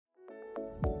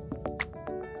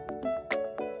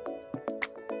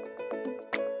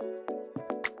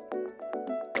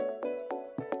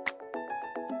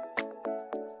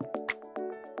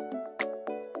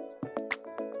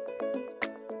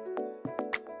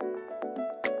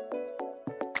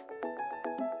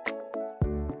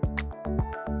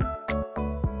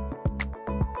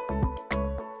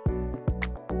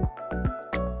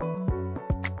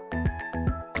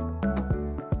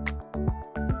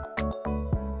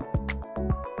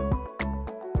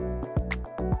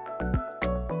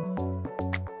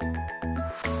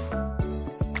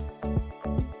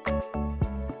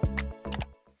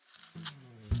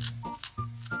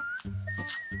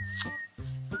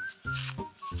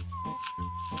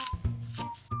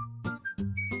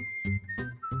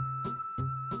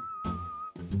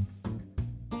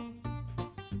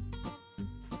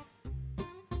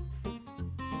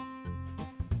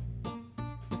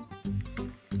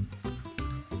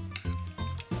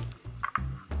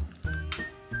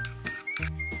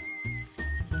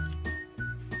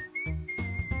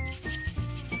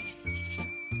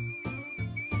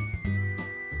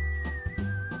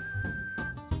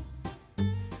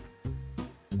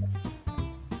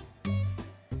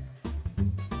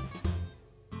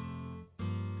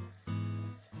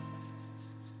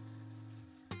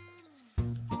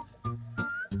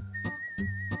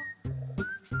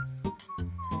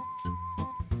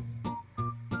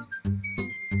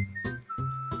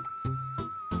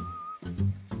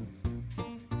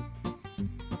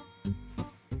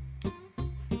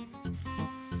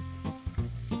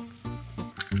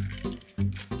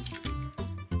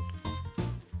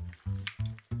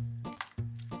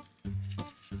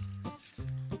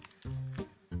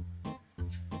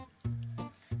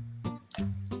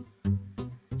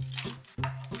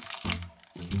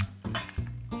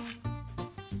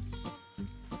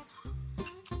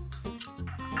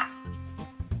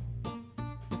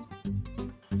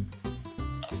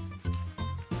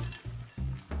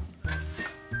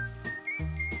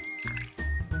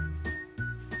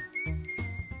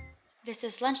This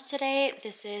is lunch today.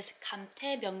 This is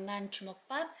감태 명란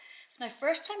주먹밥. It's my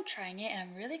first time trying it and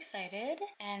I'm really excited.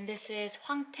 And this is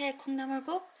황태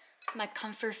콩나물국. It's my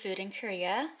comfort food in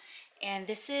Korea. And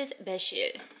this is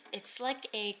besil. It's like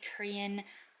a Korean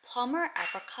plum or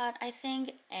apricot, I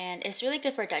think, and it's really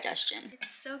good for digestion.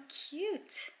 It's so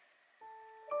cute.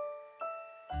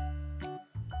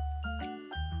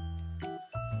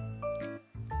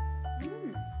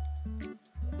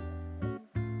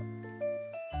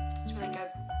 It's really good.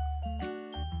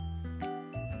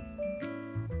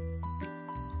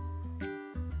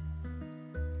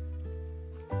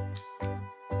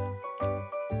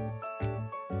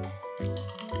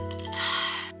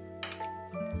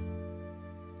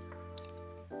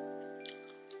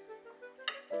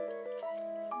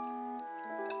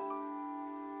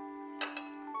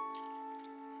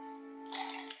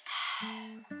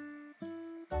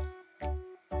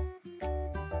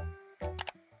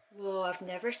 Whoa, I've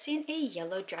never seen a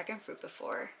yellow dragon fruit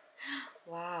before.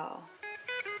 Wow.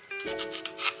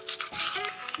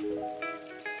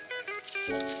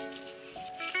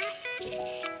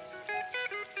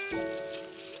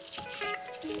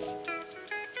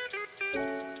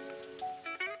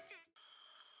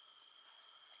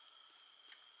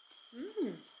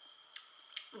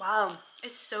 Wow,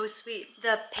 it's so sweet.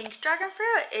 The pink dragon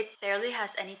fruit, it barely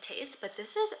has any taste, but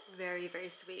this is very, very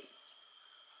sweet.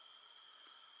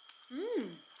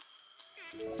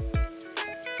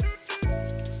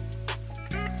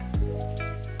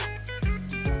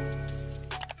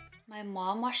 My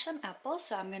mom washed some apples,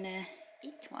 so I'm gonna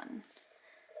eat one.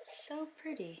 So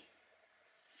pretty.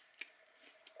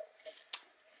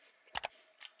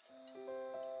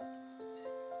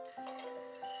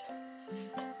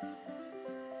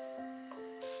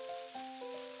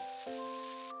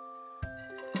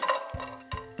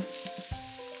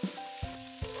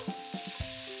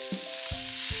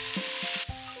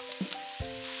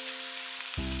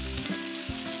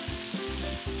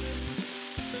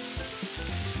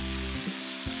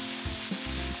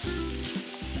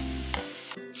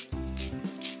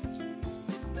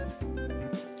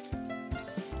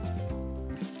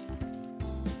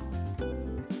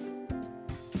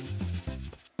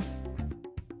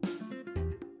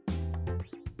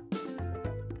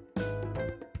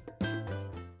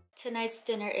 Tonight's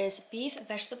dinner is beef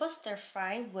vegetable stir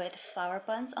fry with flour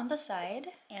buns on the side,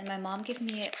 and my mom gave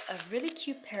me a really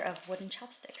cute pair of wooden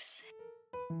chopsticks.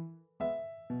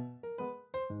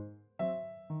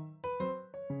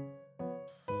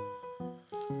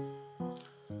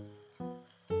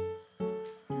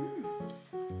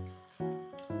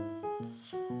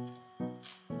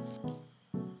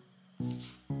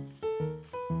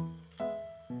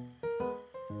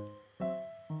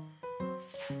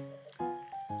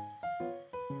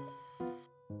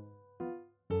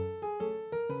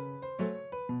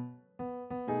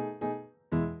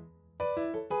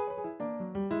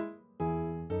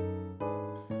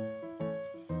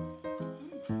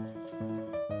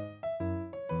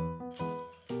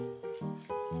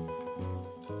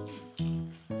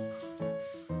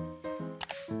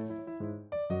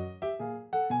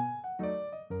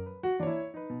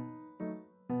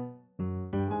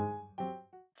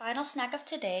 Final snack of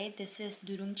today, this is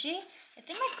nu룽지. I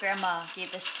think my grandma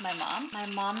gave this to my mom. My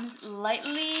mom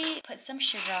lightly put some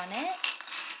sugar on it.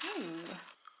 Ooh.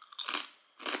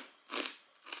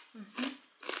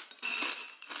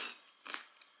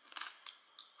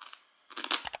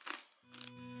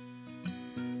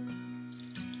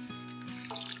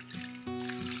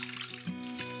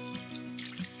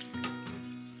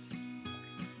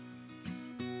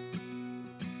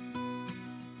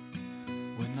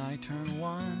 When I turn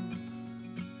one,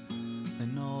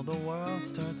 and all the world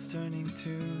starts turning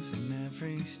twos, and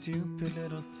every stupid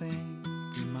little thing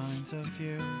reminds of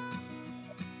you.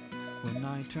 When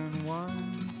I turn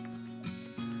one,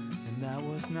 and that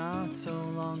was not so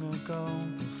long ago,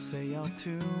 they'll say I'll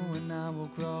two and I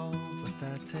will grow, but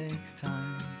that takes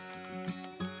time.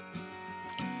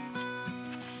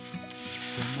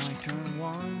 When I turn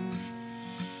one,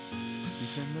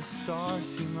 even the stars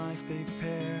seem like they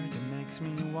paired. It makes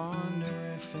me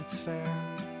wonder if it's fair.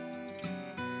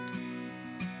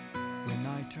 When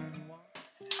I turn one.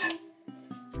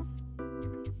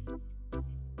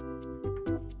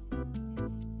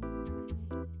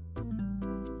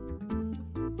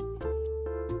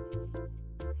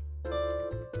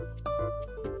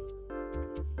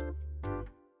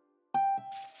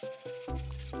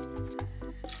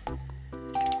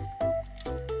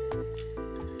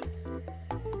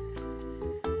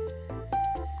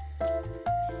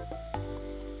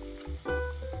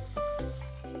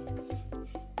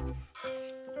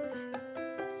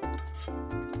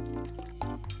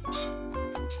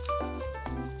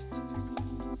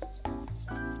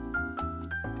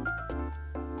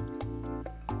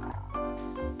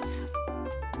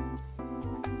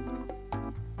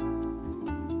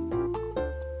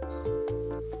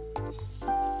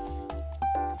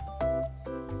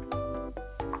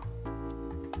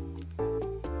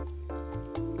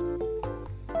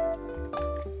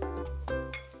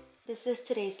 This is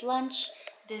today's lunch.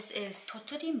 This is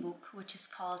totorimuk, which is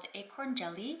called acorn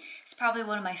jelly. It's probably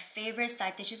one of my favorite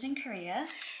side dishes in Korea.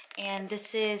 And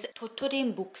this is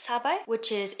totorimuk sabal,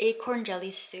 which is acorn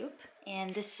jelly soup.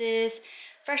 And this is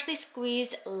freshly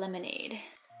squeezed lemonade.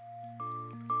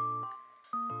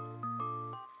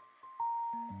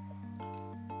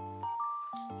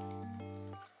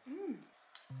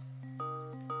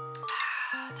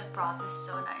 The broth is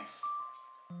so nice.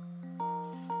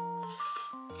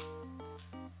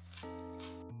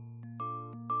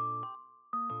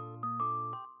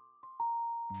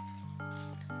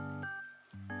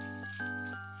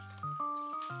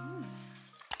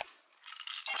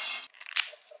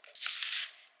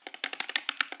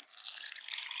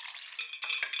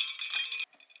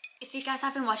 If you guys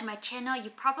have been watching my channel, you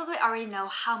probably already know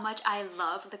how much I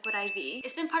love liquid IV.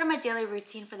 It's been part of my daily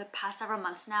routine for the past several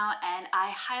months now, and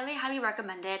I highly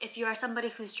recommend it if you are somebody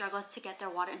who struggles to get their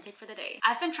water intake for the day.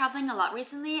 I've been traveling a lot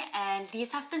recently, and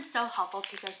these have been so helpful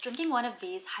because drinking one of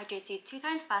these hydrates you 2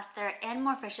 times faster and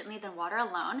more efficiently than water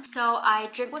alone. So I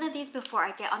drink one of these before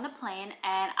I get on the plane,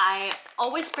 and I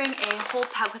always bring a whole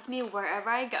pack with me wherever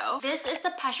I go. This is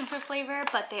the passion fruit flavor,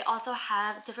 but they also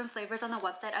have different flavors on the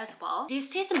website as well. These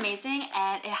taste amazing,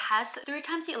 and it has 3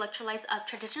 times the electrolytes of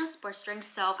traditional sports drinks,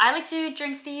 so I like to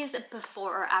drink these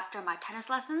before or after my tennis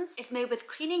lessons. It's made with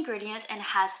clean ingredients and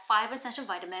has 5 essential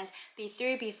vitamins: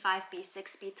 B3, B5,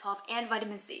 B6, B12, and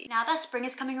vitamin C. Now that spring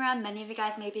is coming around, many of you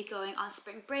guys may be going on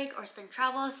spring break or spring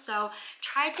travels, so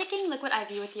try taking liquid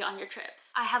IV with you on your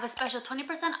trips. I have a special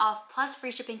 20% off plus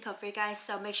free shipping code for you guys,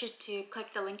 so make sure to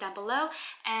click the link down below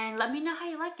and let me know how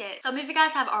you like it. Some of you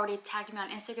guys have already tagged me on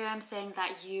Instagram saying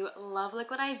that you love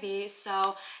liquid IV,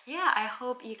 so yeah, I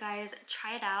hope you guys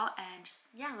try it out and just,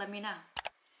 yeah, let me know.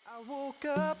 I woke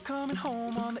up coming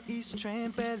home on the East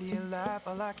train, barely alive.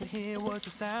 All I could hear was the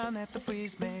sound that the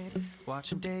breeze made,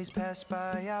 watching days pass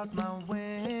by out my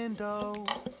window.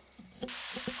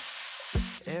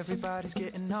 Everybody's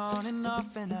getting on and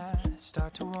off, and I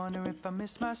start to wonder if I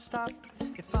missed my stop,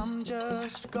 if I'm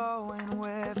just going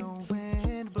where the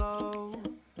wind blows.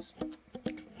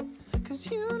 Cause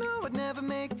you know I'd never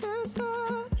make this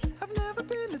up. I've never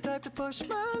been the type to push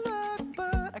my luck,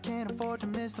 but I can't afford to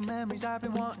miss the memories I've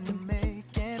been wanting to make,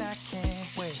 and I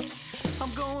can't wait.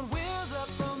 I'm going wheels up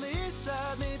from the east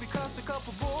side, maybe cross a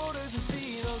couple borders and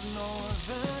see those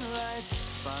northern lights.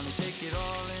 Finally take it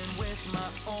all in with my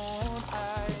own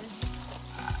eyes.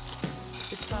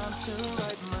 It's time to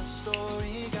write my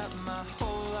story, got my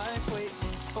whole life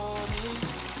waiting for me.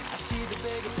 I see the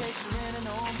bigger picture and I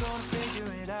know I'm gonna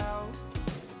figure it out.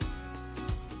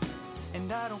 And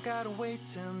I don't gotta wait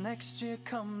till next year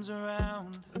comes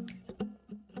around.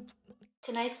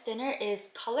 Tonight's dinner is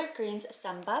collard greens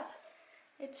sambap.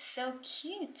 It's so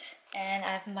cute. And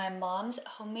I have my mom's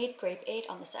homemade grape aid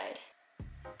on the side.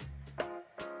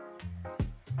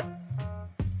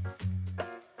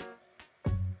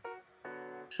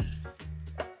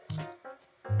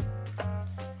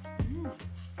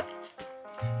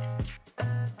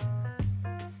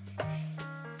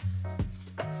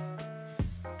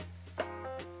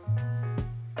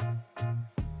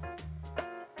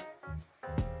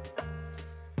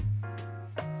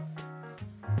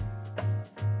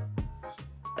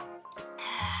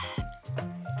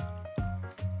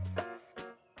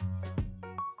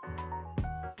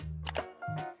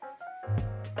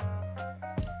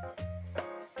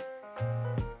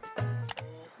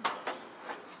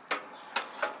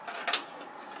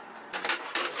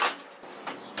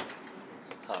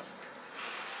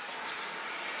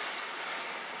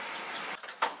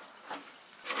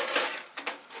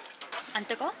 안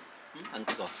뜨거? 응? 안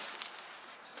뜨거.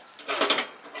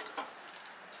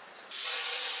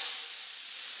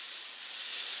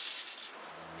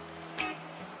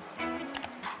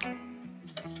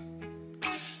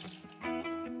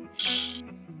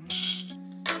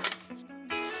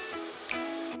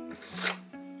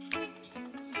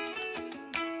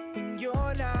 When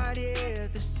you're not here,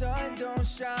 the sun don't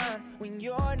shine. When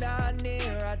you're not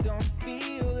near, I don't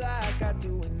feel like I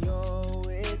do when you're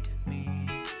with me.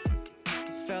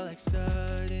 It felt like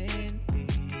suddenly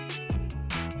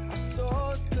our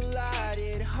souls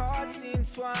collided, hearts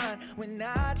entwined. When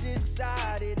I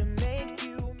decided to make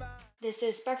you mine. This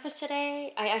is breakfast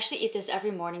today. I actually eat this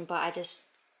every morning, but I just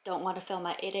don't want to film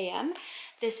at 8 a.m.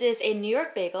 This is a New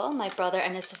York bagel. My brother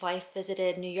and his wife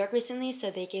visited New York recently,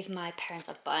 so they gave my parents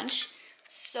a bunch.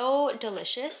 So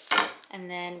delicious. And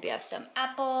then we have some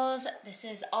apples. This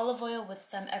is olive oil with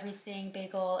some everything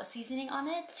bagel seasoning on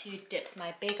it to dip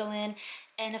my bagel in.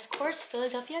 And of course,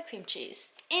 Philadelphia cream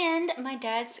cheese. And my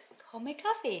dad's homemade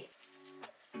coffee.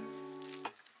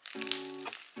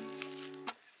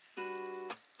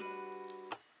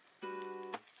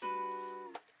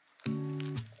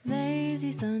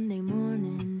 Sunday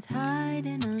mornings,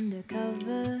 hiding under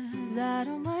covers. I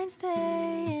don't mind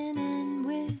staying in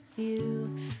with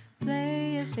you.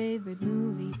 Play your favorite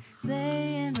movie,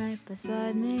 playing right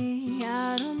beside me.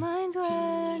 I don't mind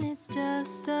when it's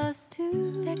just us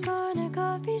two. That corner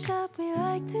coffee shop we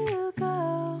like to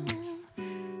go.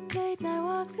 Late night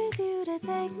walks with you to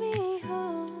take me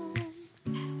home.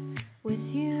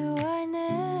 With you I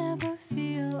never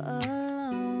feel alone.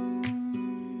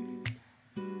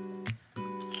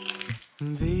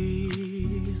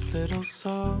 These little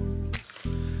songs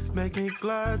make me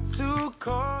glad to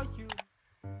call you.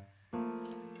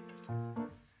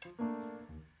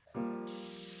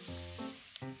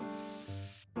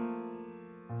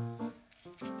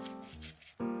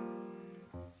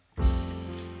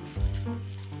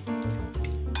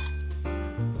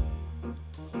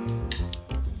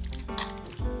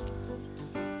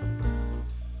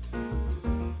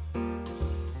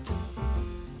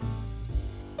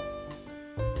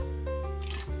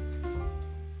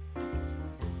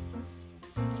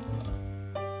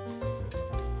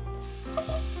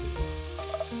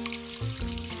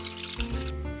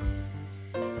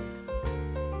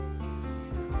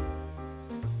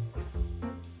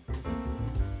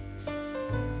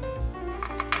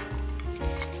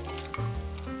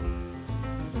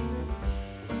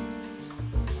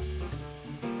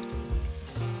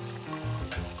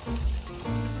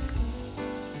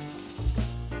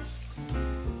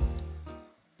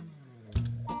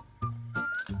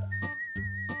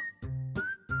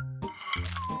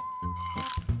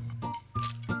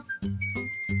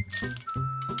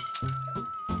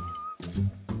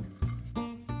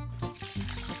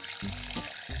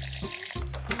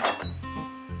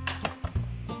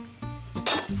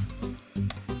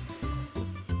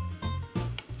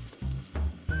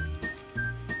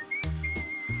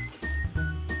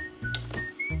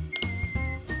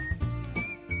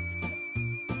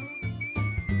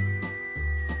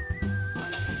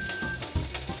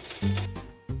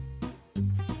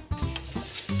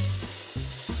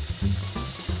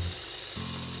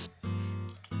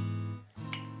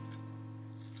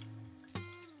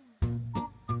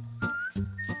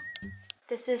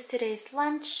 This is today's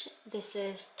lunch. This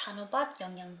is 단호박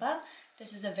영양밥.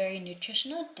 This is a very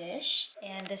nutritional dish.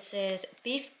 And this is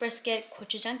beef brisket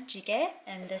gochujang jjigae.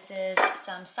 And this is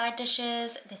some side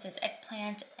dishes. This is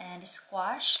eggplant and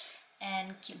squash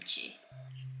and kimchi.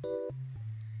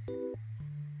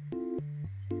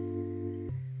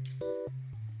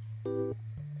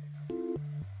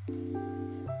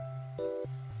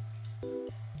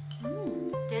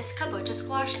 This kabocha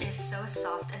squash is so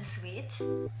soft and sweet.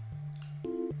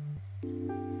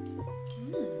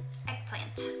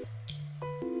 Eggplant.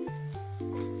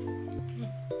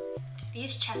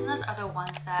 These chestnuts are the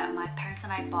ones that my parents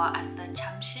and I bought at the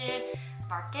Jamsil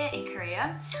market in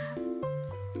Korea.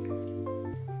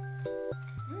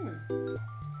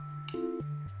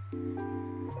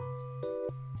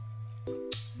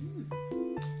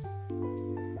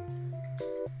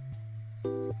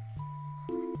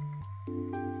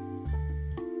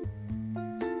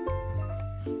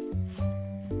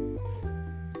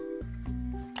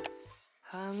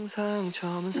 항상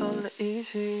처음은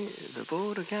설레이지 널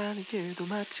보러 가는 길도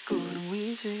마치 구름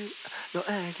위지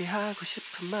너에게 하고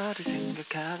싶은 말을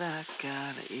생각하다가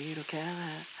나 이렇게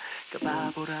내가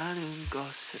바보라는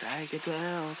것을 알게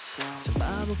되었어 참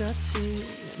바보같이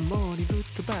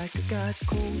머리부터 발끝까지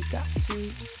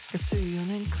콩깍지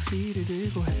가스연한 커피를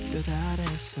들고 햇볕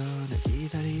아래서 널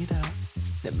기다리다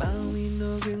내 마음이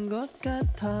녹은 것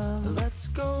같아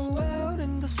Let's go out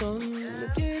in the sun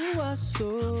느낌이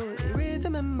왔어 이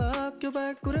리듬에 맡겨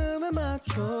발걸음에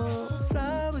맞춰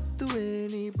Fly with the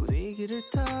wind 이 분위기를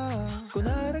타고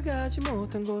날아가지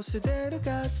못한 곳에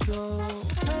데려가줘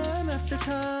Time after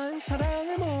time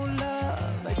사랑을 몰라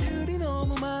말들이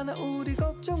너무 많아 우리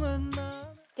걱정은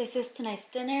마 This is tonight's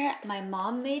dinner. My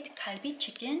mom made kalbi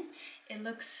chicken. It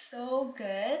looks so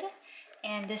good.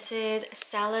 And this is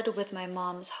salad with my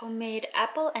mom's homemade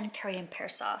apple and Korean pear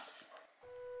sauce.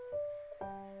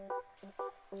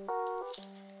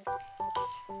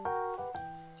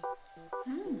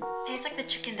 Tastes like the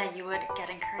chicken that you would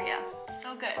get in Korea.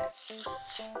 So good.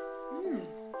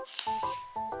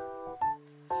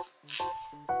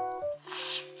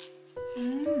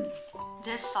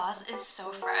 This sauce is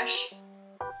so fresh.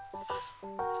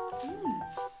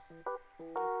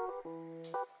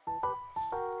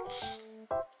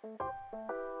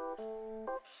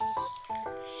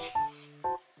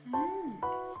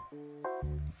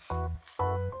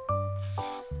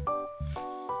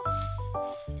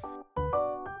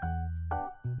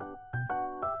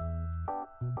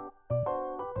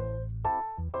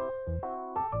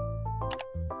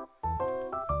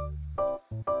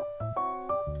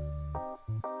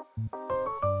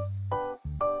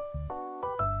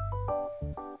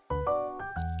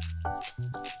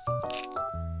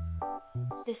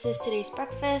 This is today's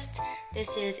breakfast.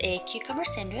 This is a cucumber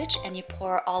sandwich and you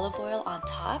pour olive oil on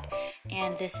top.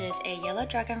 And this is a yellow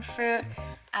dragon fruit,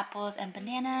 apples and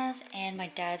bananas, and my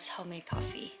dad's homemade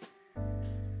coffee.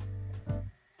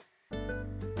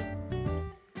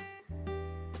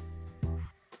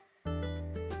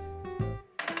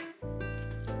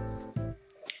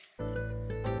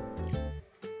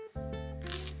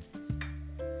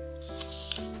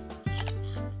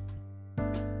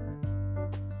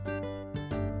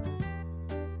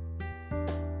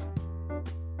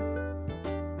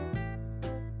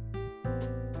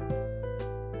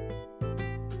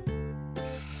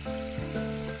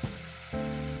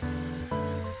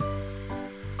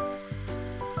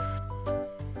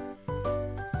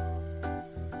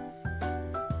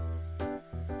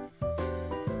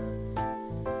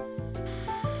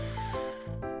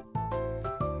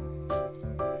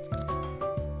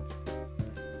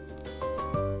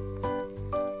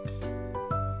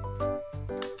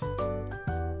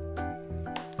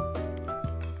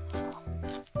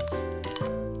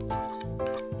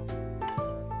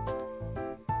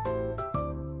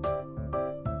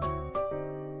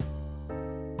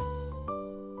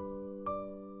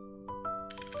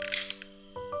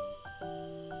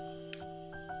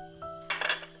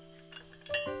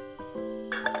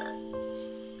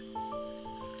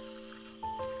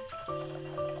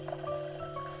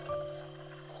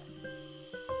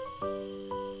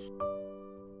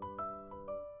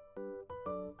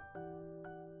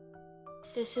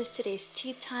 This is today's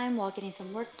tea time while getting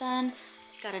some work done.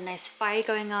 Got a nice fire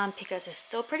going on because it's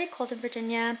still pretty cold in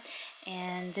Virginia.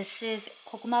 And this is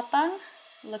고구마 빵.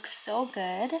 Looks so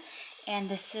good. And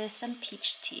this is some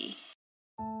peach tea.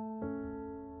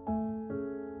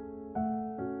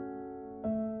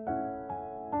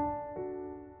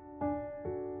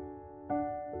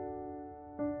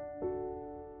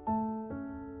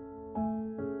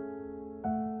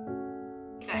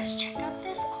 You guys, check out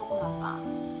this 고구마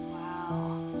빵.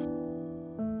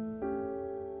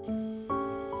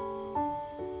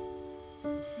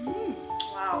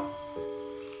 Wow.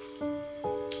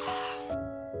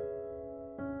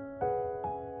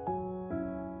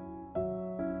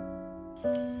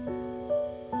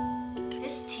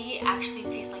 This tea actually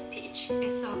tastes like peach.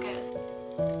 It's so good.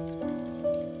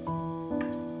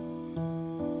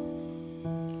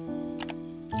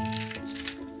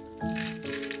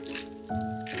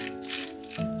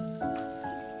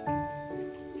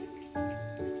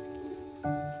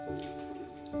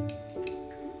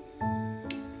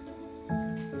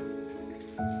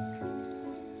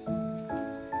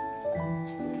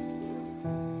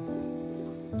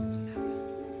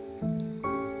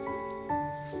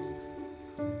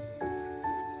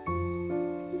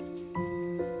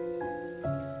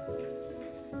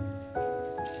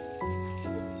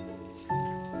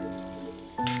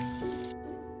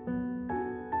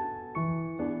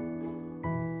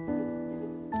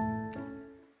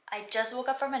 I just woke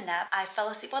up from a nap. I fell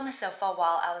asleep on the sofa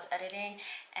while I was editing,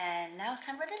 and now it's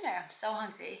time for dinner. I'm so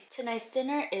hungry. Tonight's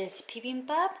dinner is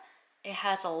bibimbap. It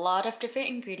has a lot of different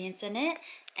ingredients in it,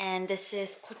 and this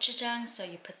is gochujang, so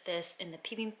you put this in the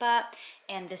bibimbap,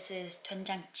 and this is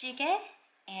doenjang jjigae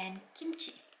and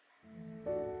kimchi.